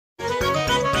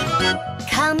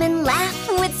come and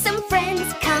laugh with some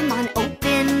friends. Come on,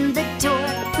 open the door.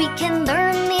 We can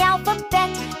learn the alphabet,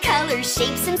 colors,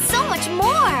 shapes, and so much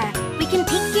more. We can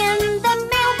peek in the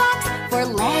mailbox for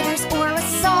letters or a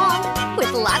song,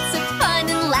 with lots of fun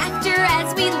and laughter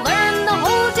as we learn the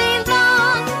whole day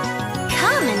long.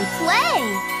 Come and play!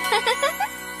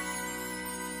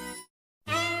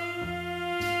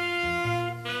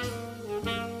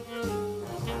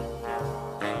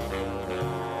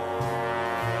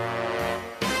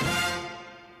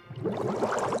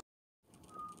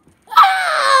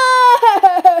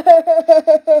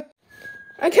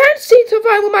 I can't seem to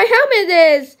find where my helmet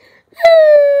is.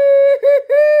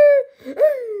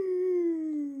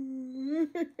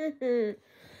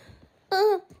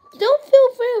 Don't feel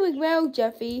very well,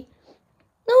 Jeffy.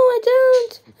 No, I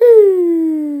don't.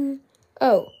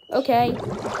 Oh, okay.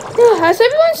 Has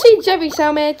everyone seen Jeffy's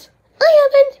helmet? I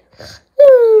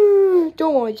haven't.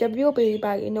 Don't worry, Jeffy, you'll be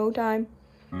back in no time.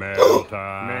 Mail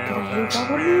time.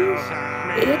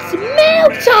 It's mail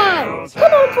time!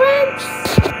 Come on, friends!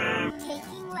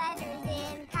 Taking letters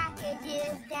and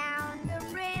packages down the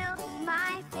rail.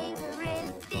 My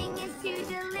favorite thing is to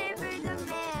deliver the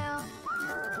mail.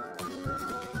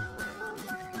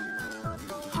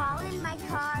 Hauling my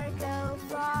cargo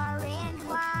far and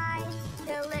wide,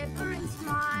 delivering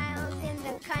smiles in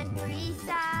the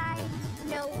countryside.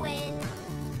 No wind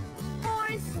or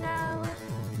snow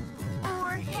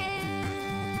or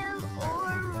hail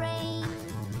or rain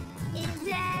is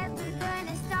ever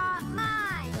gonna stop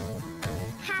my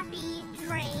happy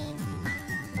train.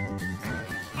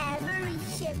 Every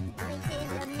shipment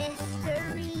is a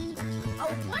mystery.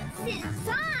 Oh, what's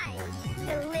inside?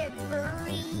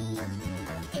 Delivery.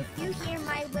 If you hear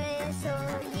my whistle,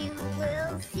 you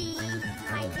will see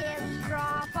my daily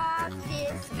drop-off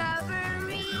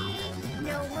discovery.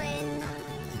 No wind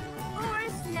or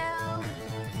snow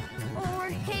or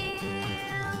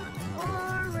hail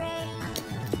or rain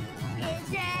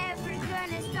is ever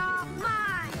gonna stop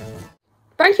my...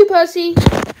 Thank you, Percy.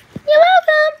 You're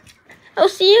welcome. I'll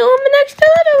see you on the next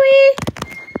delivery.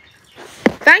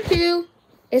 Thank you.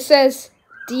 It says,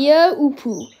 Dear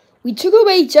Upu, we took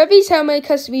away Jeffy's helmet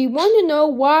because we want to know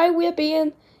why we're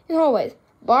being annoyed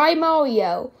by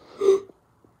Mario. We'll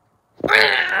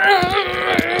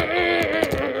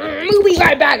be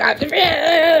right back after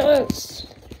this.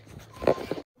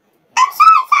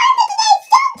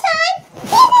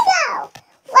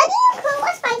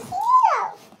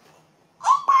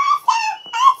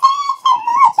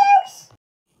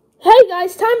 Hey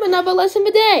guys, time for another lesson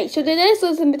for today. So today's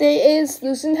lesson for today is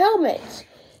losing helmets.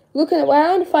 Looking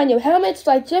around, find your helmets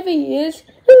like Jeffy is.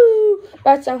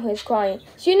 That sound is crying.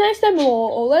 See you next time for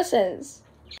more lessons.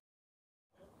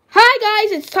 Hi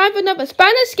guys, it's time for another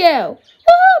Spanish skill.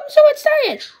 I'm so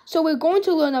excited. So we're going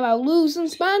to learn about lose in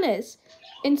Spanish.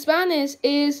 In Spanish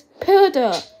is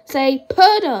perder. Say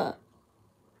perder.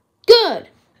 Good.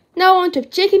 Now on to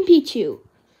Chicken Pichu.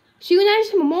 See you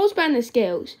next time for more Spanish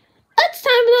skills. It's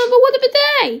time for another word of the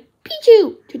day. Pichu.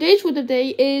 Today's word of the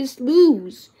day is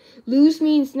lose. Lose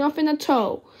means nothing at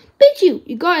all. Pichu,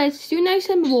 you got it. See you next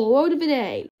time for more word of the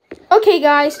day. Okay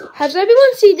guys, has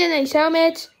everyone seen Dennis'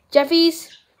 helmet? Jeffy's?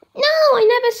 No, I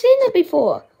never seen it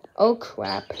before. Oh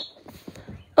crap.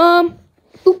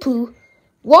 Upu.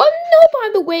 What? No, by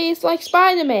the way, it's like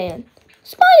Spider-Man.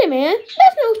 Spider-Man?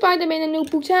 There's no Spider-Man in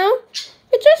Upu Town.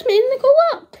 It just means to go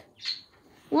up.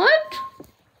 What?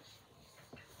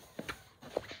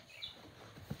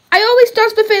 I always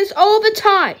dust the fence all the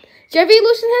time. Jeffy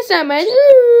loses his helmet.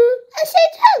 I say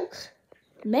thanks.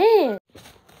 Man.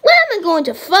 When am I going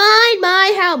to find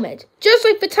my helmet? Just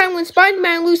like the time when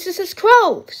Spider-Man loses his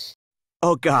clothes.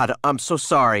 Oh God, I'm so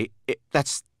sorry.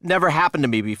 That's never happened to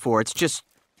me before. It's just,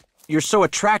 you're so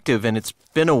attractive and it's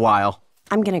been a while.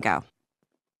 I'm gonna go.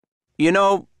 You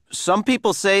know, some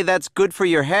people say that's good for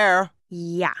your hair.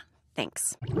 Yeah,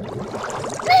 thanks.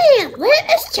 Man, where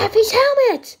is Jeffy's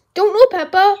helmet? Don't know,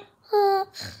 Peppa.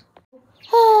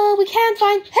 We can't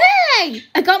find... Hey!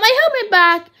 I got my helmet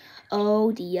back.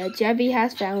 Oh dear, Jeffy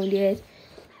has found it.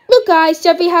 Look guys,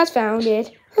 Jeffy has found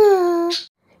it.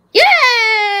 Yeah!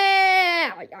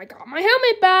 I got my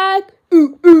helmet back.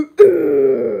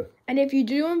 And if you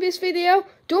do on this video,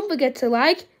 don't forget to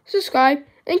like, subscribe,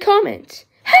 and comment.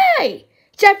 Hey!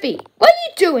 Jeffy, what are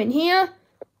you doing here?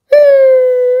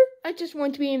 I just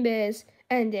want to be in this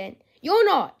ending. You're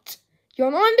not.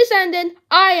 You're not in this ending.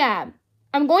 I am.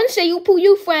 I'm going to say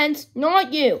you friends,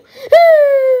 not you.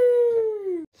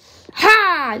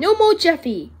 Ha! No more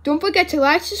Jeffy. Don't forget to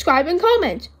like, subscribe, and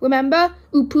comment. Remember,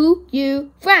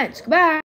 you friends. Goodbye.